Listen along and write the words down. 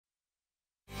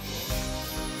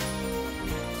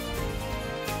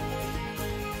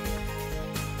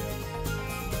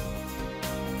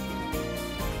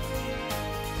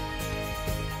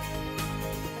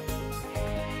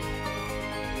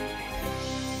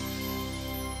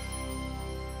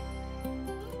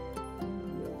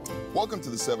Welcome to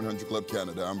the 700 Club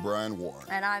Canada. I'm Brian Warren.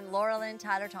 And I'm Laura-Lynn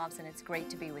Tyler Thompson. It's great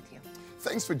to be with you.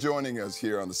 Thanks for joining us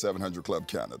here on the 700 Club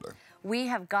Canada. We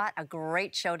have got a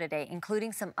great show today,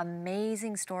 including some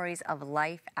amazing stories of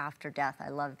life after death. I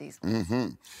love these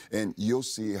ones. And you'll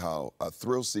see how a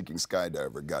thrill-seeking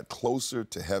skydiver got closer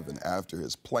to heaven after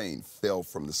his plane fell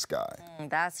from the sky.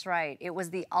 That's right. It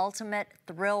was the ultimate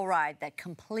thrill ride that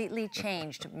completely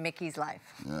changed Mickey's life.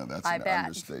 Yeah, that's an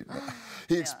understatement.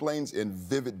 He explains in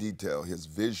vivid detail his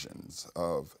visions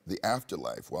of the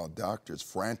afterlife while doctors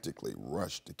frantically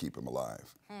rushed to keep him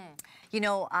alive. You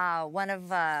know,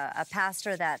 a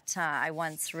pastor that I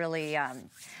once really,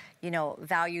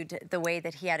 valued the way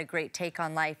that he had a great take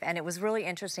on life, and it was really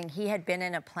interesting. He had been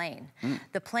in a plane.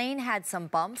 The plane had some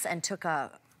bumps and took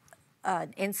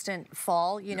an instant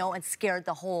fall, and scared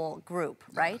the whole group,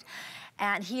 right?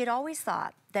 And he had always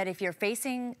thought that if you're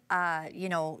facing,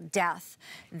 death,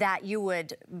 that you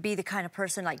would be the kind of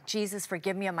person like, Jesus,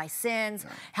 forgive me of my sins,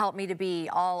 help me to be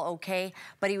all okay.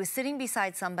 But he was sitting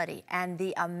beside somebody, and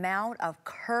the amount of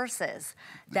curses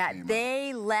that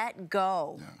they let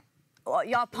go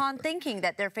upon thinking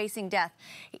that they're facing death,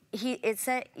 he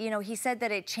said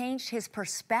that it changed his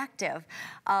perspective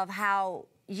of how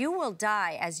you will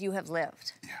die as you have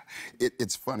lived. Yeah,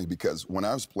 it's funny because when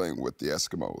I was playing with the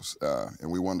Eskimos and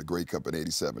we won the Grey Cup in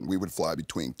 '87, we would fly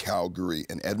between Calgary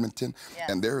and Edmonton,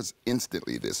 and there's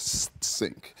instantly this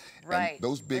sink. Right. And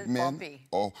those big men, bumpy.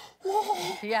 whoa,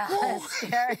 it's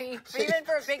scary. Even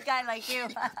for a big guy like you.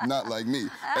 Not like me.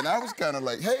 And I was kind of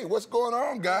like, hey, what's going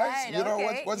on, guys?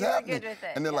 Right, what's you were happening? good with it.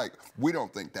 And they're like, we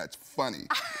don't think that's funny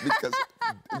because,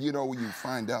 you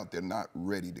find out they're not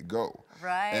ready to go.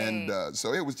 Right. And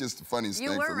so it was just the funniest thing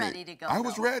for me. You were ready to go. I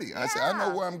was ready. I said, I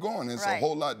know where I'm going. It's a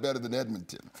whole lot better than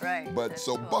Edmonton. Right. But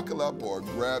so buckle up or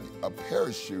grab a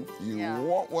parachute. You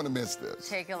won't want to miss this.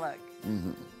 Take a look.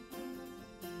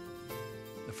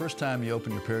 The first time you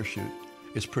open your parachute,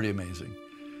 it's pretty amazing.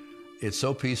 It's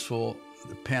so peaceful,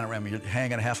 the panorama, you're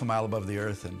hanging a half a mile above the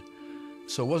earth, and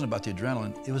so it wasn't about the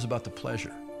adrenaline, it was about the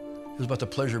pleasure. It was about the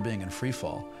pleasure of being in free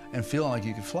fall and feeling like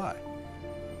you could fly.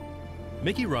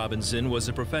 Mickey Robinson was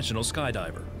a professional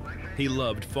skydiver. He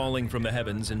loved falling from the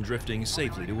heavens and drifting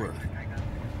safely to Earth.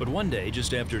 But one day,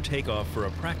 just after takeoff for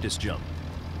a practice jump,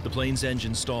 the plane's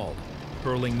engine stalled,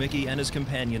 hurling Mickey and his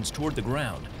companions toward the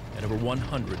ground at over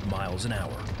 100 miles an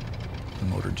hour. The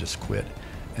motor just quit,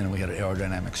 and we had an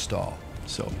aerodynamic stall,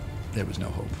 so there was no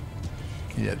hope.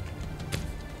 He had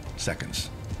seconds,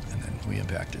 and then we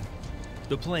impacted.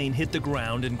 The plane hit the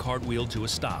ground and cartwheeled to a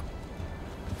stop.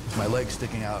 With my leg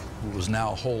sticking out, was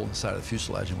now a hole in the side of the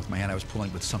fuselage, and with my hand I was pulling,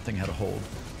 but something had a hold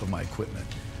of my equipment,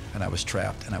 and I was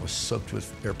trapped, and I was soaked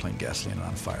with airplane gasoline and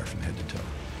on fire from head to toe.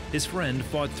 His friend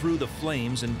fought through the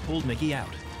flames and pulled Mickey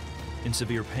out. In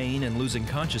severe pain and losing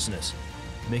consciousness,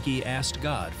 Mickey asked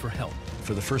God for help.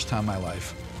 For the first time in my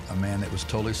life, a man that was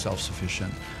totally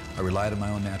self-sufficient, I relied on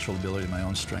my own natural ability, my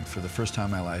own strength. For the first time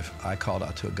in my life, I called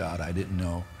out to a God I didn't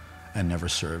know and never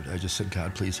served. I just said,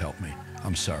 God, please help me.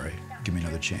 I'm sorry. Give me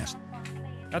another chance.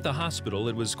 At the hospital,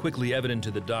 it was quickly evident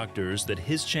to the doctors that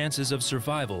his chances of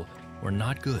survival were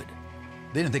not good.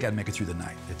 They didn't think I'd make it through the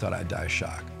night. They thought I'd die of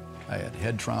shock. I had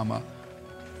head trauma,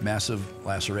 massive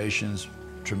lacerations,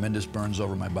 tremendous burns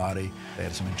over my body. I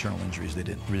had some internal injuries they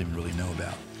didn't really know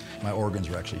about. My organs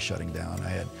were actually shutting down. I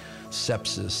had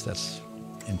sepsis, that's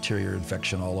interior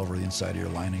infection all over the inside of your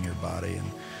lining, your body,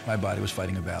 and my body was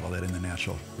fighting a battle that in the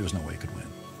natural, there was no way it could win.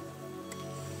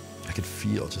 I could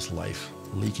feel just life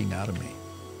leaking out of me.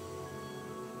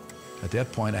 At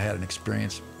that point, I had an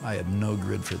experience, I had no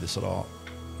grid for this at all.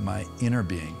 My inner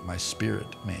being, my spirit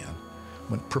man,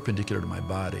 went perpendicular to my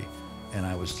body, and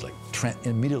I was like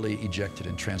immediately ejected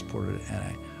and transported,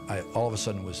 and I all of a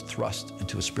sudden was thrust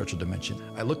into a spiritual dimension.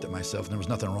 I looked at myself and there was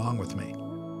nothing wrong with me.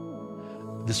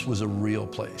 This was a real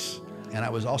place. And I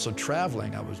was also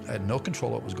traveling. I had no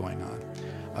control of what was going on.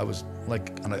 I was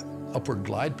like on an upward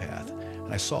glide path,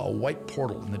 and I saw a white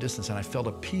portal in the distance, and I felt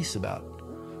a peace about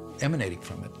emanating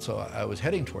from it. So I was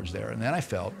heading towards there, and then I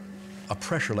felt a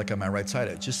pressure like on my right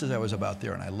side, just as I was about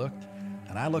there, and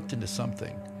I looked into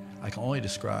something I can only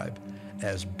describe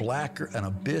as blacker, an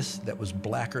abyss that was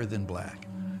blacker than black.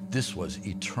 This was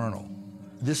eternal.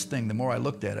 This thing, the more I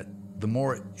looked at it, the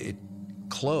more it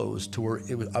closed to where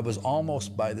I was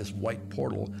almost by this white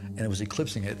portal, and it was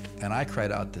eclipsing it, and I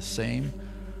cried out the same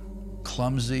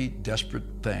clumsy, desperate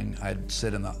thing I'd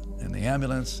said in the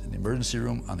ambulance, in the emergency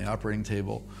room, on the operating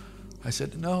table. I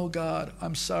said, no, God,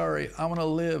 I'm sorry. I want to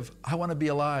live. I want to be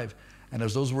alive. And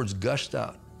as those words gushed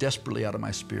out, desperately out of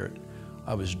my spirit,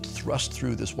 I was thrust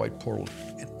through this white portal,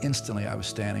 and instantly I was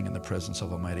standing in the presence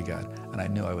of Almighty God, and I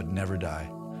knew I would never die.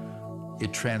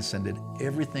 It transcended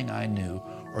everything I knew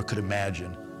or could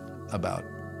imagine about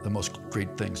the most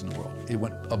great things in the world. It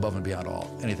went above and beyond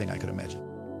anything I could imagine.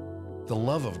 The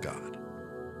love of God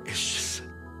is just,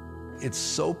 it's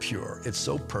so pure, it's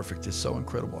so perfect, it's so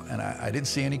incredible. And I didn't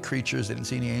see any creatures, I didn't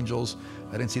see any angels,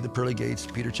 I didn't see the pearly gates,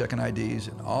 Peter checking IDs,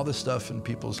 and all this stuff in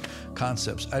people's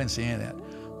concepts. I didn't see any of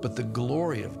that. But the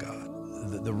glory of God,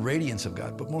 the radiance of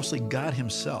God, but mostly God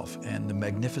himself and the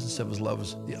magnificence of his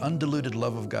love, the undiluted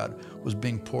love of God was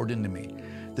being poured into me.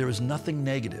 There was nothing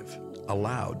negative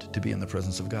allowed to be in the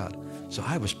presence of God. So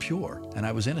I was pure and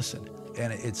I was innocent.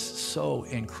 And it's so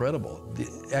incredible, the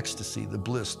ecstasy, the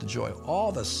bliss, the joy,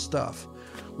 all the stuff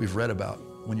we've read about.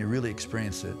 When you really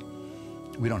experience it,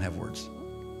 we don't have words.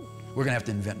 We're gonna have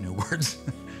to invent new words.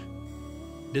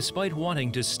 Despite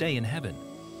wanting to stay in heaven,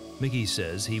 Mickey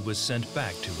says he was sent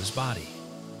back to his body.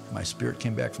 My spirit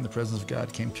came back from the presence of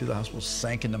God, came to the hospital,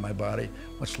 sank into my body,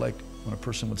 much like when a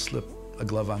person would slip a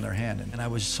glove on their hand. And I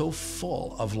was so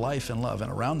full of life and love.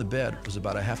 And around the bed was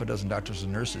about a half a dozen doctors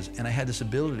and nurses, and I had this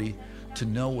ability to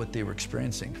know what they were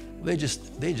experiencing. They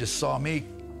just saw me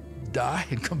die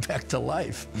and come back to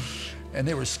life. And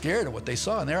they were scared of what they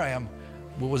saw. And there I am.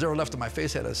 What was ever left of my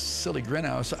face had a silly grin.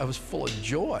 I was full of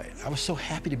joy. I was so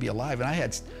happy to be alive. And I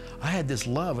had this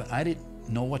love, and I didn't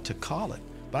know what to call it.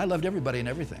 But I loved everybody and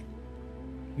everything.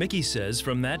 Mickey says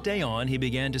from that day on, he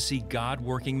began to see God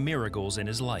working miracles in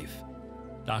his life.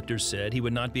 Doctors said he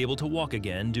would not be able to walk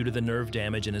again due to the nerve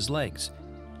damage in his legs.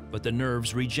 But the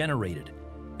nerves regenerated,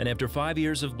 and after 5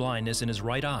 years of blindness in his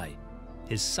right eye,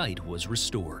 his sight was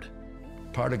restored.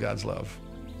 Part of God's love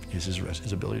is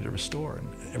his ability to restore,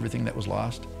 and everything that was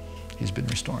lost, he's been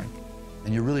restoring.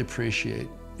 And you really appreciate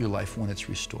your life when it's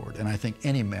restored. And I think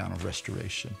any amount of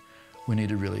restoration, we need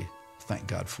to really thank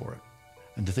God for it.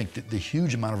 And to think that the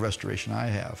huge amount of restoration I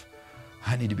have,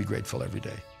 I need to be grateful every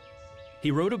day.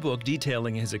 He wrote a book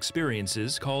detailing his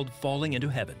experiences called Falling into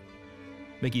Heaven.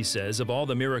 Mickey says of all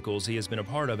the miracles he has been a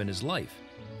part of in his life,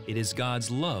 it is God's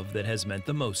love that has meant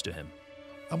the most to him.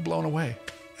 I'm blown away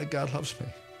that God loves me.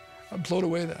 I'm blown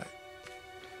away that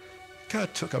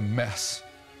God took a mess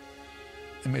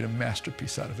and made a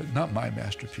masterpiece out of it. Not my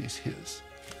masterpiece, his.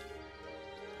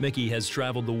 Mickey has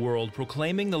traveled the world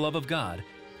proclaiming the love of God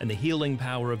and the healing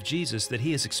power of Jesus that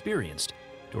he has experienced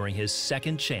during his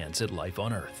second chance at life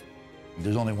on earth.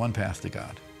 There's only one path to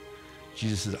God.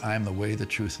 Jesus says, I am the way, the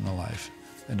truth, and the life,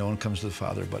 and no one comes to the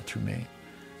Father but through me.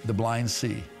 The blind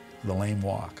see, the lame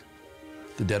walk,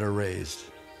 the dead are raised.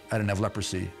 I didn't have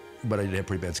leprosy, but I did have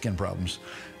pretty bad skin problems.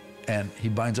 And he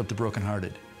binds up the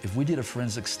brokenhearted. If we did a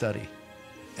forensic study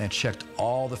and checked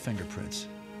all the fingerprints,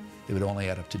 it would only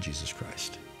add up to Jesus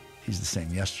Christ. He's the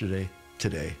same yesterday,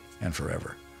 today, and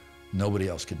forever. Nobody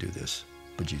else could do this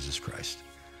but Jesus Christ.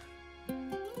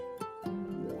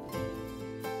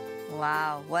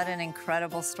 Wow, what an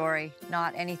incredible story.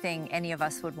 Not anything any of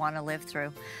us would want to live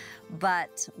through.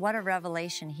 But what a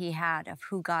revelation he had of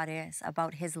who God is,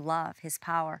 about his love, his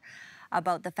power,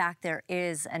 about the fact there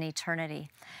is an eternity.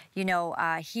 You know,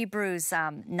 Hebrews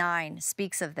 9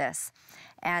 speaks of this,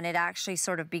 and it actually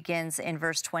sort of begins in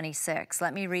verse 26.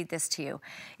 Let me read this to you.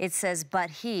 It says, but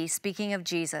he, speaking of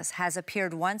Jesus, has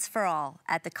appeared once for all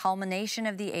at the culmination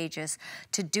of the ages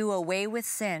to do away with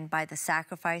sin by the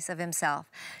sacrifice of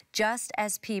himself, just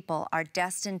as people are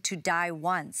destined to die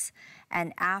once,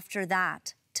 and after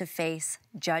that, to face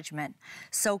judgment.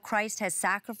 So Christ has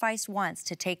sacrificed once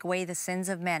to take away the sins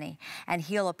of many, and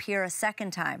he'll appear a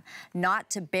second time, not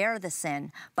to bear the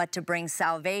sin, but to bring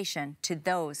salvation to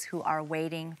those who are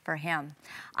waiting for him.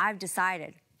 I've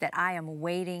decided that I am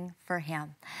waiting for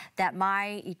him, that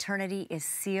my eternity is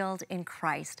sealed in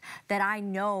Christ, that I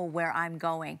know where I'm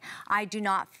going. I do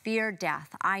not fear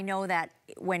death. I know that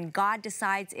when God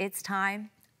decides it's time,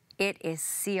 it is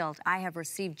sealed. I have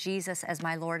received Jesus as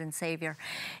my Lord and Savior.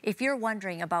 If you're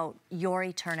wondering about your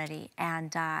eternity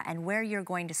and where you're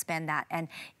going to spend that, and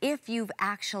if you've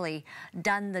actually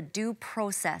done the due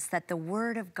process that the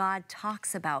Word of God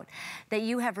talks about, that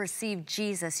you have received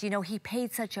Jesus, you know, he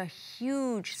paid such a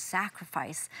huge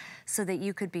sacrifice so that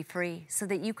you could be free, so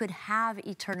that you could have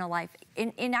eternal life.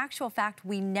 In actual fact,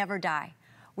 we never die.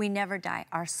 We never die.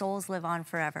 Our souls live on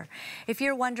forever. If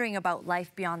you're wondering about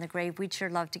life beyond the grave, we'd sure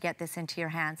love to get this into your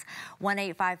hands.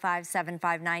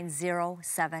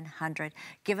 1-855-759-0700.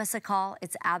 Give us a call.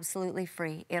 It's absolutely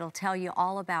free. It'll tell you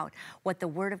all about what the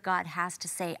Word of God has to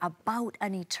say about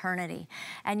an eternity.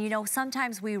 And you know,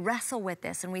 sometimes we wrestle with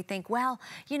this and we think, well,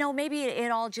 you know, maybe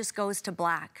it all just goes to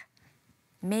black.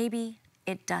 Maybe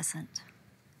it doesn't.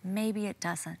 Maybe it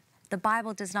doesn't. The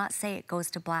Bible does not say it goes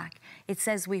to black. It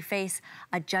says we face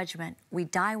a judgment. We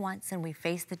die once and we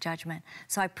face the judgment.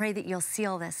 So I pray that you'll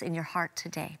seal this in your heart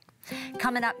today.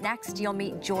 Coming up next, you'll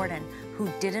meet Jordan, who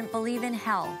didn't believe in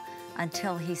hell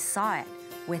until he saw it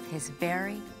with his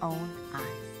very own eyes.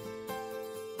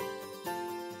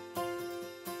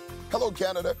 Hello,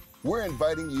 Canada. We're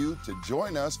inviting you to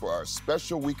join us for our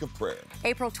special week of prayer.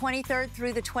 April 23rd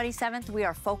through the 27th, we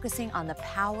are focusing on the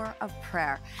power of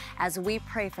prayer as we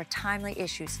pray for timely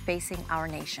issues facing our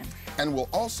nation. And we'll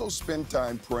also spend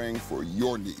time praying for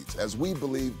your needs as we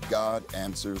believe God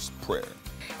answers prayer.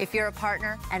 If you're a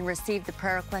partner and received the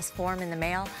prayer request form in the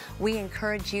mail, we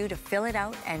encourage you to fill it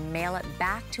out and mail it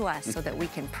back to us so that we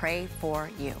can pray for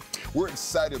you. We're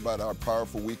excited about our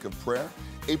powerful week of prayer,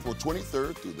 April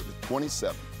 23rd through the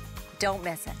 27th. Don't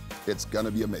miss it. It's going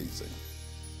to be amazing.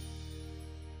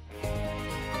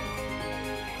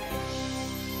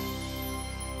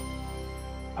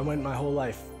 I went my whole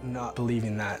life not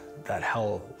believing that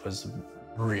hell was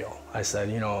real. I said,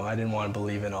 you know, I didn't want to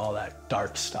believe in all that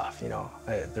dark stuff, you know.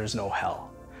 There's no hell.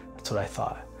 That's what I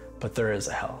thought. But there is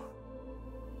a hell.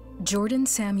 Jordan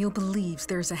Samuel believes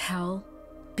there's a hell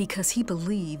because he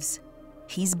believes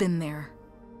he's been there.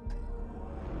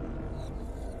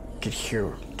 I could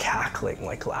hear cackling,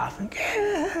 like laughing,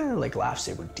 like laughs.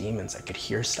 They were demons. I could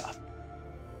hear stuff.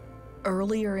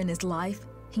 Earlier in his life,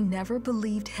 he never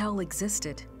believed hell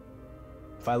existed.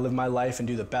 If I live my life and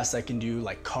do the best I can do,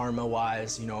 like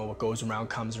karma-wise, you know, what goes around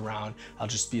comes around, I'll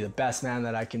just be the best man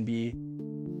that I can be.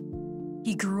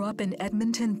 He grew up in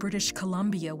Edmonton, British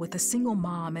Columbia with a single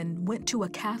mom and went to a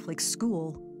Catholic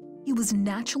school. He was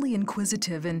naturally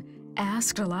inquisitive and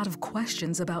asked a lot of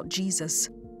questions about Jesus.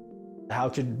 How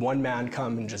could one man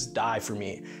come and just die for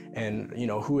me? And, you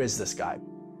know, who is this guy?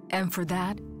 And for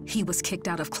that, he was kicked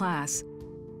out of class.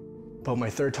 But my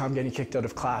third time getting kicked out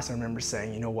of class, I remember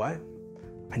saying, you know what?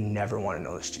 I never want to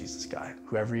know this Jesus guy.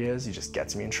 Whoever he is, he just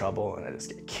gets me in trouble and I just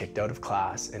get kicked out of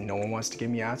class and no one wants to give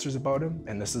me answers about him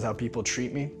and this is how people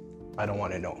treat me. I don't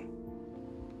want to know.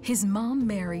 His mom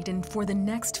married, and for the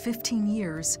next 15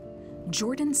 years,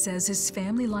 Jordan says his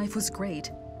family life was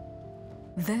great.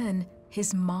 Then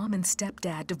his mom and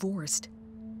stepdad divorced.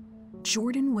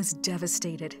 Jordan was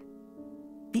devastated.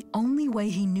 The only way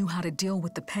he knew how to deal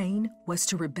with the pain was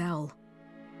to rebel.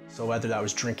 So whether that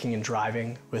was drinking and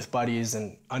driving with buddies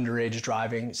and underage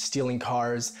driving, stealing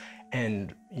cars,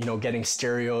 and, you know, getting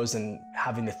stereos and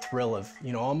having the thrill of,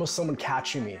 you know, almost someone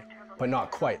catching me, but not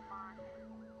quite.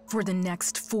 For the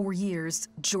next 4 years,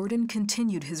 Jordan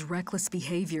continued his reckless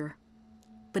behavior.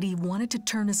 But he wanted to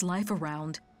turn his life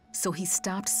around, so he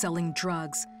stopped selling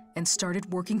drugs and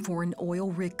started working for an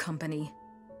oil rig company.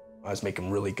 I was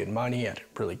making really good money at a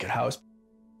really good house.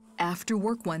 After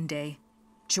work one day,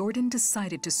 Jordan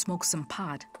decided to smoke some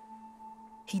pot.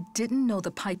 He didn't know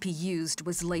the pipe he used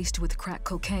was laced with crack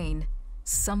cocaine,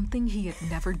 something he had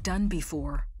never done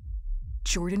before.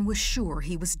 Jordan was sure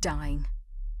he was dying.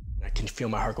 I can feel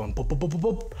my heart going boop, boop, boop, boop,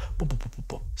 boop, boop, boop, boop,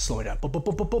 boop, slowing down, boop, boop,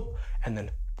 boop, boop, boop, and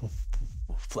then boop,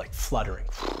 boop, boop, like fluttering.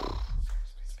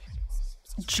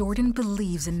 Jordan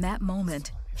believes in that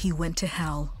moment he went to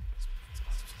hell.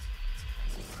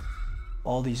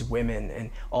 All these women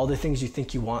and all the things you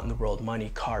think you want in the world,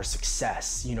 money, cars,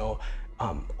 success, you know,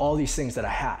 all these things that I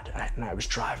had, and I was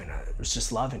driving, I was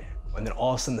just loving it. And then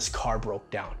all of a sudden this car broke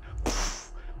down.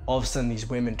 All of a sudden these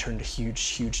women turned to huge,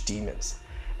 huge demons.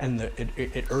 And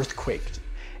it earthquaked.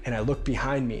 And I look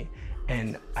behind me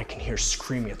and I can hear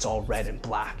screaming, it's all red and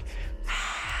black.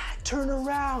 Turn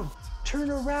around,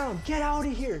 get out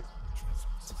of here.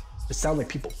 It sounded like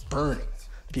people burning,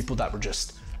 people that were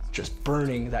just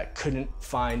burning, that couldn't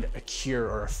find a cure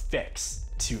or a fix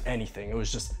to anything. It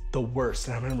was just the worst.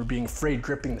 And I remember being afraid,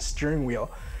 gripping the steering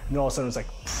wheel. And then all of a sudden it was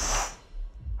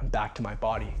like, I'm back to my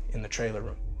body in the trailer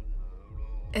room.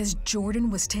 As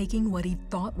Jordan was taking what he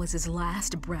thought was his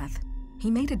last breath, he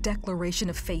made a declaration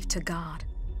of faith to God.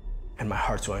 And my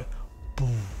heart's going,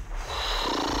 boom,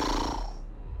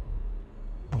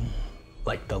 boom,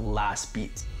 like the last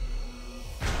beat.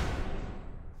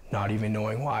 Not even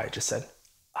knowing why, I just said,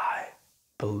 I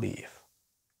believe.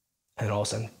 And then all of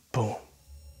a sudden, boom,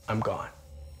 I'm gone.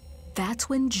 That's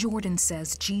when Jordan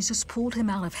says Jesus pulled him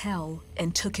out of hell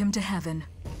and took him to heaven.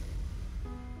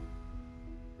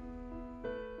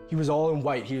 He was all in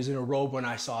white. He was in a robe when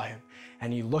I saw him.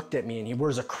 And he looked at me and he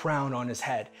wears a crown on his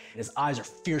head. And his eyes are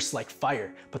fierce like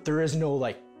fire, but there is no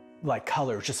like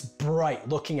color, just bright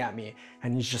looking at me.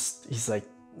 And he just is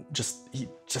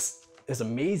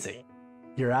amazing.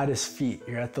 You're at his feet.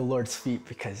 You're at the Lord's feet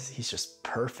because he's just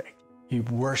perfect. You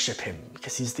worship him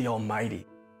because he's the Almighty.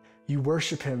 You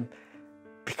worship him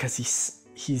because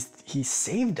he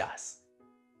saved us.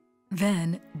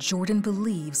 Then Jordan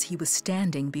believes he was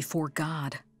standing before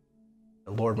God.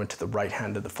 The Lord went to the right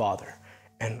hand of the Father,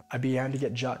 and I began to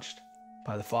get judged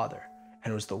by the Father.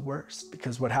 And it was the worst,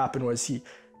 because what happened was he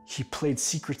played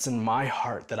secrets in my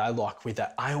heart that I locked away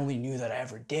that I only knew that I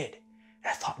ever did.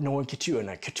 And I thought no one could do, and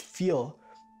I could feel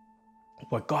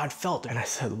what God felt. And I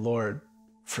said, Lord,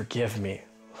 forgive me.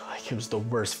 Like, it was the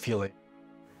worst feeling.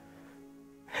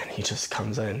 And he just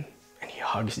comes in and he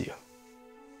hugs you.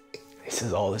 He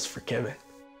says, all is forgiven.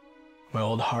 My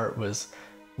old heart was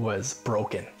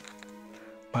broken.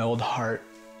 My old heart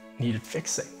needed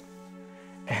fixing.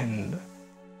 And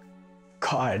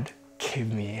God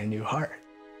gave me a new heart.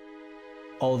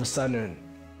 All of a sudden,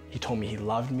 he told me he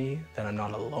loved me, that I'm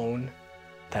not alone,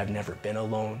 that I've never been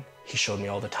alone. He showed me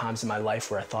all the times in my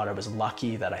life where I thought I was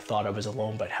lucky, that I thought I was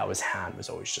alone, but how his hand was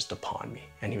always just upon me.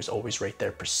 And he was always right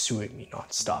there pursuing me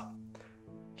nonstop.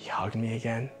 He hugged me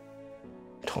again,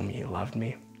 told me he loved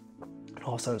me. And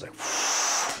all of a sudden, I was like,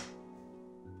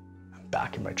 I'm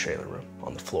back in my trailer room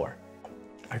on the floor.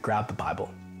 I grabbed the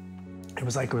Bible. It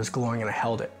was like it was glowing and I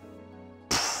held it.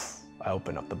 I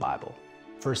opened up the Bible.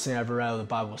 First thing I ever read out of the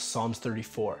Bible was Psalms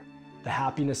 34. The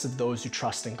happiness of those who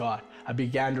trust in God. I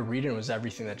began to read it and it was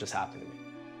everything that just happened to me.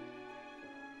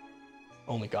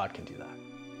 Only God can do that.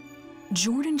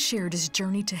 Jordan shared his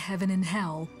journey to heaven and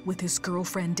hell with his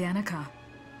girlfriend, Danica.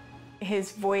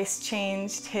 His voice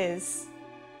changed, his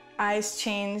eyes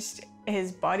changed,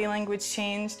 his body language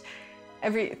changed.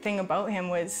 Everything about him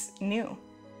was new.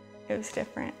 It was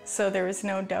different. So there was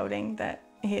no doubting that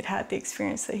he had had the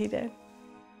experience that he did.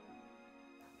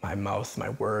 My mouth, my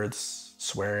words,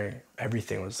 swearing,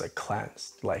 everything was like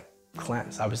cleansed. I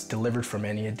was delivered from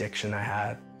any addiction I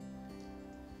had.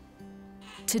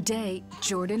 Today,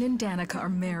 Jordan and Danica are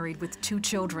married with 2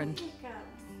 children.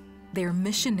 They're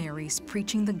missionaries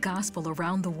preaching the gospel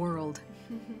around the world.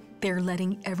 They're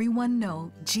letting everyone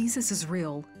know Jesus is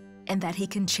real and that he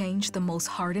can change the most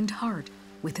hardened heart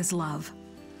with his love.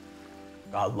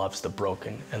 God loves the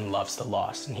broken and loves the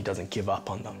lost, and he doesn't give up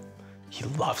on them. He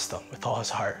loves them with all his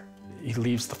heart. He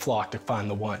leaves the flock to find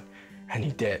the one, and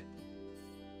he did.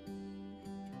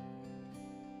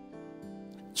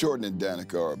 Jordan and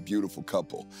Danica are a beautiful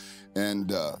couple, and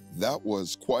that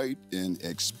was quite an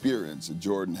experience that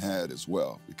Jordan had as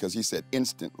well, because he said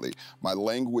instantly, my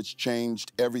language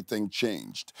changed, everything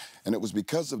changed. And it was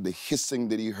because of the hissing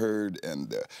that he heard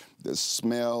and the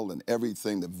smell and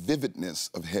everything, the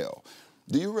vividness of hell.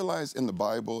 Do you realize in the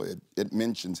Bible it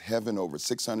mentions heaven over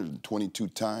 622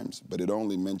 times, but it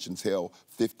only mentions hell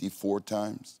 54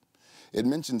 times? It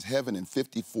mentions heaven in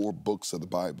 54 books of the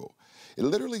Bible. It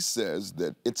literally says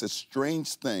that it's a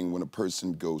strange thing when a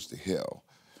person goes to hell.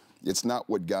 It's not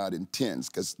what God intends,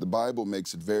 because the Bible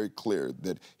makes it very clear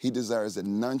that he desires that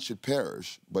none should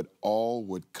perish, but all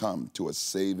would come to a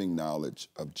saving knowledge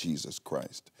of Jesus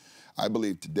Christ. I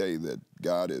believe today that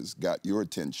God has got your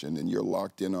attention and you're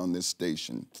locked in on this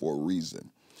station for a reason.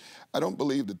 I don't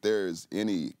believe that there is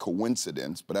any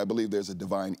coincidence, but I believe there's a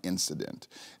divine incident.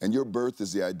 And your birth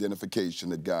is the identification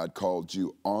that God called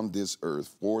you on this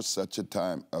earth for such a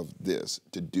time of this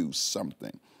to do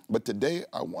something. But today,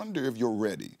 I wonder if you're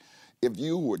ready. If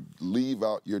you would leave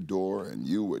out your door and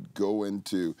you would go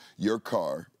into your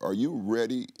car, are you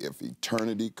ready if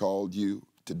eternity called you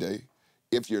today?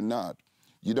 If you're not,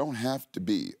 you don't have to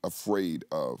be afraid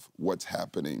of what's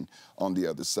happening on the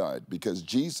other side, because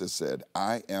Jesus said,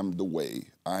 I am the way,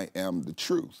 I am the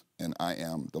truth, and I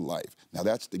am the life. Now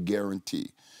that's the guarantee.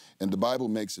 And the Bible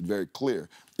makes it very clear.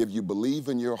 If you believe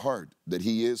in your heart that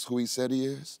he is who he said he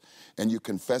is, and you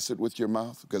confess it with your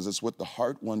mouth, because it's what the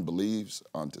heart one believes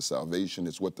unto salvation,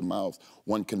 it's what the mouth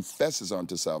one confesses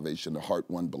unto salvation, the heart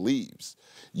one believes,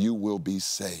 you will be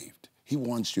saved. He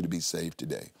wants you to be saved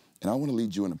today. And I want to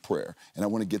lead you in a prayer, and I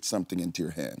want to get something into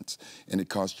your hands, and it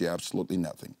costs you absolutely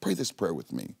nothing. Pray this prayer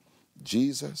with me.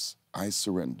 Jesus, I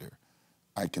surrender.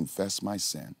 I confess my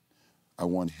sin. I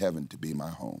want heaven to be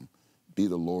my home. Be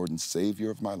the Lord and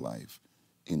Savior of my life.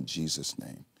 In Jesus'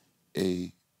 name,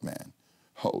 amen.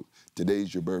 Oh,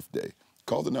 today's your birthday.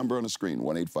 Call the number on the screen,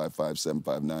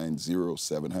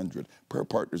 1-855-759-0700. Prayer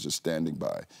partners are standing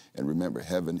by. And remember,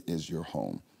 heaven is your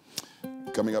home.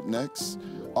 Coming up next,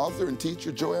 author and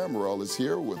teacher Joe Amaral is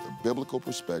here with a biblical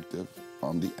perspective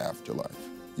on the afterlife.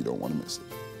 You don't want to miss it.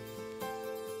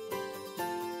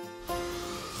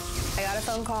 I got a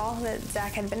phone call that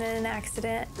Zach had been in an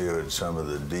accident. He had some of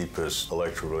the deepest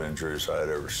electrical injuries I'd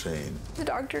ever seen. The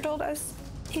doctor told us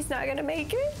he's not going to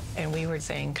make it. And we were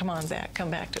saying, come on, Zach, come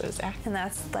back to us, Zach. And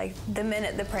that's like the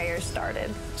minute the prayers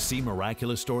started. See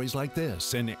miraculous stories like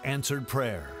this in Answered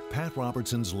Prayer. Pat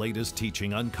Robertson's latest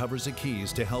teaching uncovers the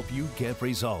keys to help you get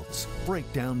results,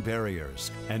 break down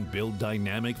barriers, and build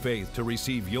dynamic faith to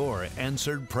receive your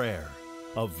answered prayer.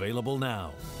 Available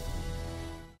now.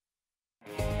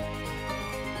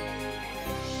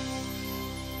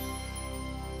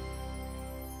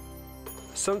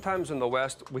 Sometimes in the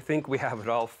West, we think we have it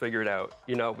all figured out.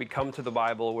 You know, we come to the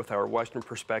Bible with our Western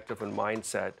perspective and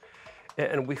mindset,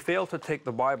 and we fail to take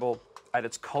the Bible at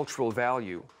its cultural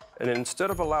value. And instead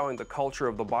of allowing the culture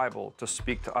of the Bible to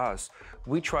speak to us,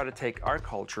 we try to take our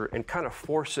culture and kind of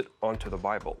force it onto the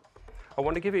Bible. I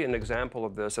want to give you an example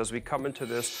of this as we come into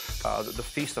this, the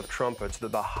Feast of Trumpets,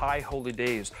 the High Holy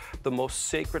Days, the most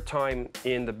sacred time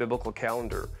in the biblical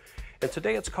calendar. And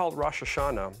today it's called Rosh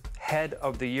Hashanah, head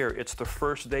of the year. It's the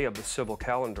first day of the civil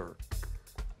calendar.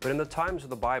 But in the times of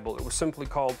the Bible, it was simply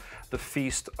called the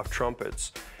Feast of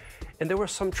Trumpets. And there were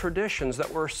some traditions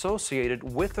that were associated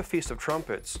with the Feast of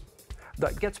Trumpets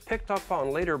that gets picked up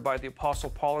on later by the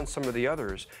Apostle Paul and some of the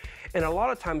others. And a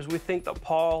lot of times we think that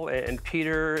Paul and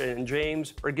Peter and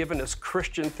James are given us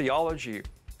Christian theology.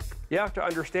 You have to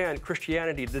understand,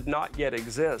 Christianity did not yet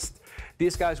exist.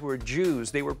 These guys were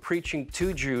Jews. They were preaching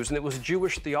to Jews, and it was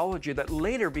Jewish theology that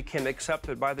later became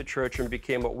accepted by the church and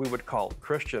became what we would call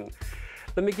Christian.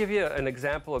 Let me give you an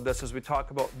example of this as we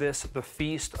talk about this, the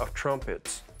Feast of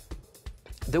Trumpets.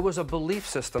 There was a belief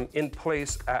system in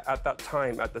place at that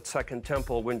time at the Second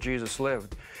Temple when Jesus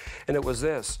lived, and it was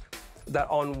this, that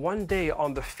on one day,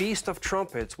 on the Feast of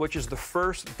Trumpets, which is the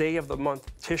first day of the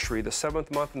month Tishri, the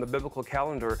 7th month in the biblical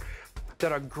calendar,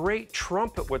 that a great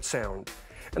trumpet would sound,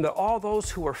 and that all those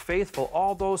who were faithful,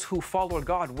 all those who followed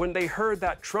God, when they heard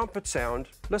that trumpet sound,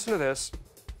 listen to this,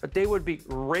 that they would be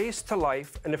raised to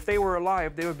life, and if they were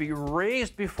alive, they would be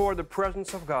raised before the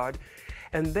presence of God,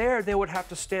 and there they would have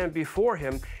to stand before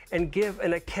Him and give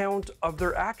an account of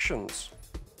their actions.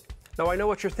 Now, I know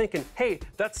what you're thinking. Hey,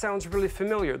 that sounds really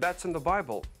familiar. That's in the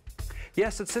Bible.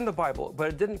 Yes, it's in the Bible, but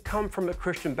it didn't come from a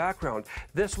Christian background.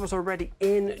 This was already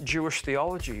in Jewish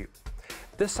theology.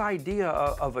 This idea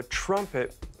of a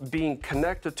trumpet being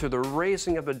connected to the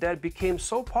raising of the dead became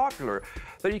so popular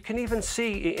that you can even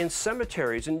see in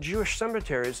cemeteries, in Jewish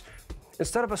cemeteries,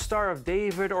 instead of a Star of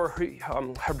David or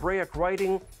Hebraic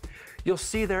writing, you'll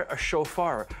see there a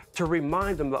shofar to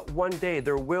remind them that one day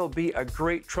there will be a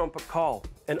great trumpet call.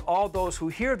 And all those who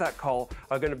hear that call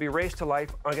are going to be raised to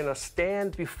life, are going to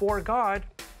stand before God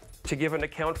to give an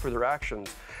account for their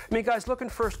actions. I mean, guys, look in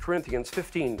 1 Corinthians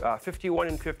 15, 51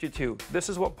 and 52. This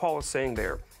is what Paul is saying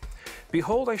there.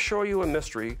 Behold, I show you a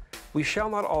mystery. We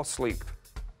shall not all sleep,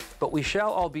 but we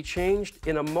shall all be changed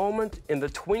in a moment, in the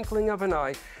twinkling of an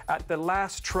eye, at the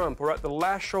last trump, or at the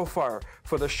last shofar.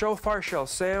 For the shofar shall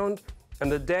sound,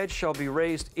 and the dead shall be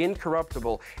raised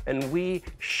incorruptible, and we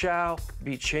shall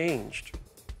be changed.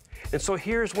 And so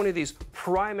here's one of these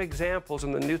prime examples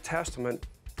in the New Testament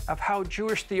of how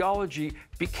Jewish theology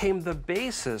became the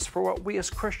basis for what we as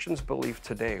Christians believe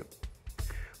today.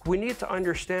 We need to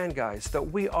understand, guys, that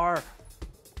we are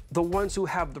the ones who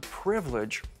have the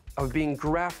privilege of being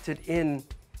grafted in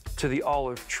to the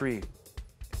olive tree.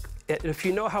 And if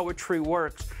you know how a tree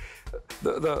works,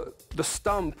 the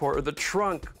stump or the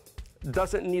trunk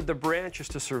doesn't need the branches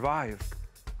to survive,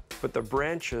 but the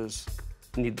branches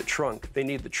need the trunk. They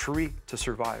need the tree to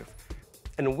survive.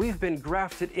 And we've been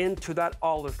grafted into that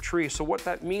olive tree. So what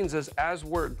that means is as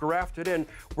we're grafted in,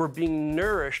 we're being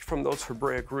nourished from those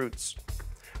Hebraic roots.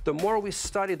 The more we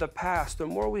study the past, the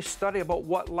more we study about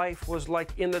what life was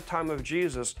like in the time of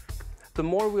Jesus, the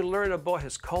more we learn about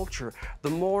His culture, the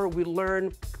more we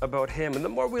learn about Him. And the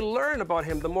more we learn about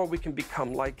Him, the more we can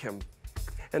become like Him.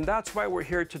 And that's why we're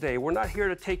here today. We're not here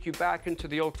to take you back into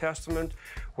the Old Testament.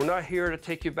 We're not here to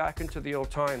take you back into the old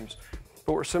times.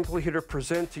 But we're simply here to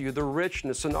present to you the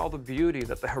richness and all the beauty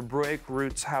that the Hebraic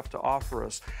roots have to offer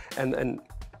us. And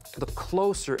the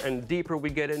closer and deeper we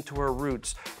get into our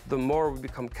roots, the more we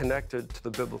become connected to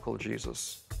the biblical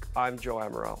Jesus. I'm Joe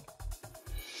Amaral.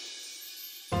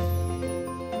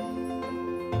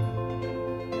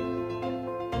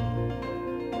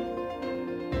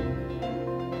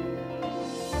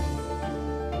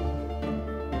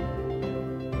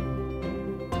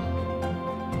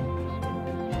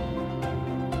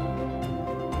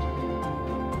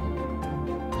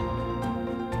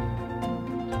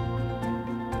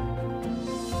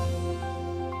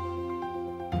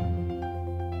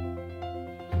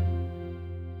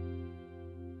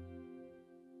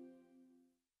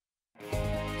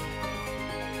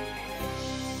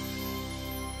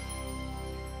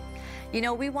 You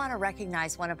know, we want to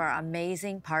recognize one of our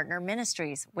amazing partner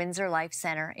ministries, Windsor Life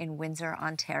Center in Windsor,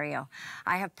 Ontario.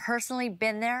 I have personally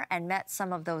been there and met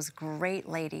some of those great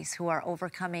ladies who are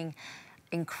overcoming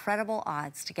incredible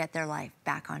odds to get their life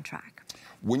back on track.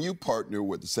 When you partner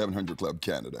with the 700 Club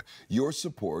Canada, your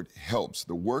support helps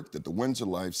the work that the Windsor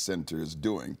Life Center is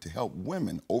doing to help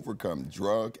women overcome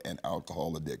drug and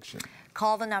alcohol addiction.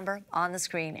 Call the number on the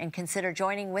screen and consider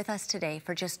joining with us today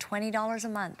for just $20 a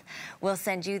month. We'll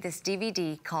send you this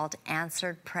DVD called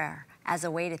Answered Prayer as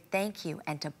a way to thank you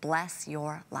and to bless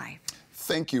your life.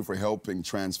 Thank you for helping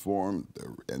transform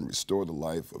and restore the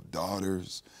life of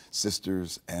daughters,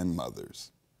 sisters, and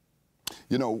mothers.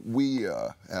 You know, we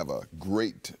have a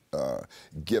great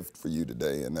gift for you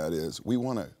today, and that is we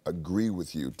want to agree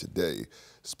with you today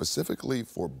specifically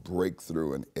for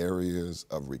breakthrough in areas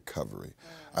of recovery.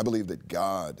 I believe that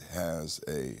God has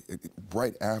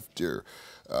right after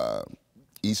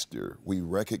Easter, we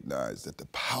recognize that the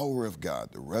power of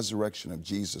God, the resurrection of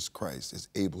Jesus Christ, is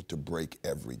able to break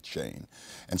every chain.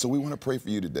 And so we want to pray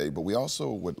for you today, but we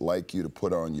also would like you to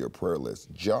put on your prayer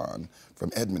list John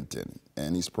from Edmonton,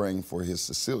 and he's praying for his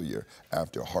Cecilia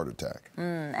after a heart attack.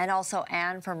 And also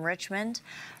Anne from Richmond,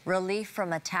 relief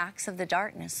from attacks of the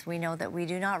darkness. We know that we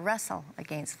do not wrestle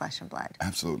against flesh and blood.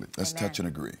 Absolutely. Let's touch and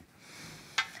agree.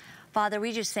 Father,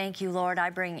 we just thank you, Lord.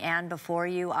 I bring Anne before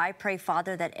you. I pray,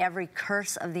 Father, that every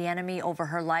curse of the enemy over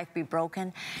her life be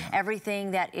broken.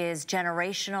 Everything that is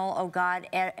generational, oh God,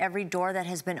 every door that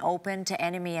has been opened to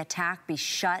enemy attack be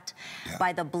shut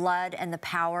by the blood and the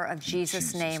power of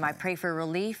Jesus' name. I pray for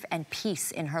relief and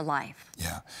peace in her life.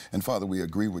 Yeah. And Father, we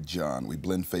agree with John. We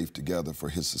blend faith together for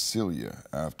his Cecilia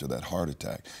after that heart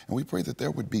attack. And we pray that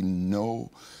there would be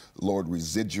no, Lord,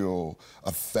 residual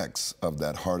effects of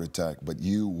that heart attack, but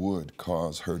you would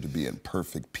cause her to be in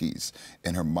perfect peace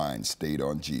and her mind stayed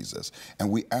on Jesus. And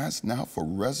we ask now for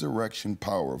resurrection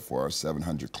power for our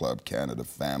 700 Club Canada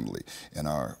family and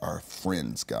our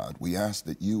friends, God. We ask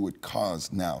that you would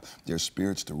cause now their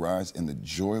spirits to rise in the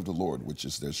joy of the Lord, which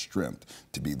is their strength,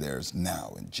 to be theirs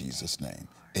now in Jesus' name.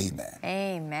 Amen.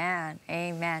 Amen.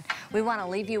 Amen. We want to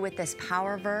leave you with this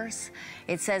power verse.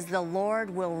 It says, the Lord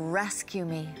will rescue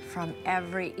me from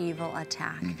every evil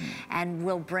attack and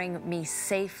will bring me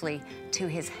safely to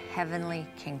his heavenly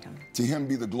kingdom. To him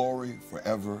be the glory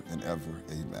forever and ever.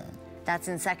 Amen. That's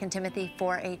in 2 Timothy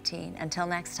 4:18. Until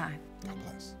next time. God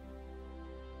bless.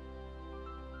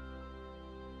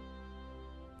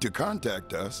 To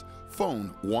contact us,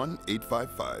 phone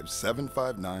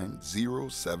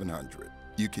 1-855-759-0700.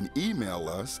 You can email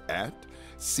us at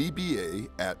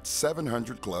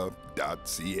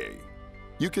cba@700club.ca.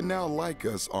 You can now like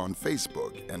us on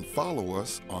Facebook and follow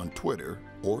us on Twitter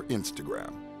or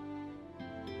Instagram.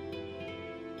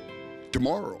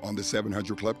 Tomorrow on the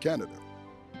 700 Club Canada.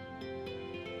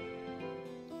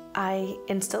 I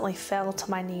instantly fell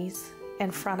to my knees in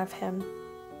front of him,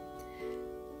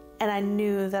 and I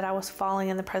knew that I was falling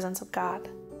in the presence of God.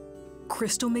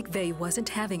 Crystal McVeigh wasn't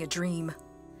having a dream.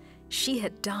 She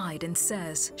had died and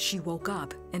says she woke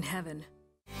up in heaven.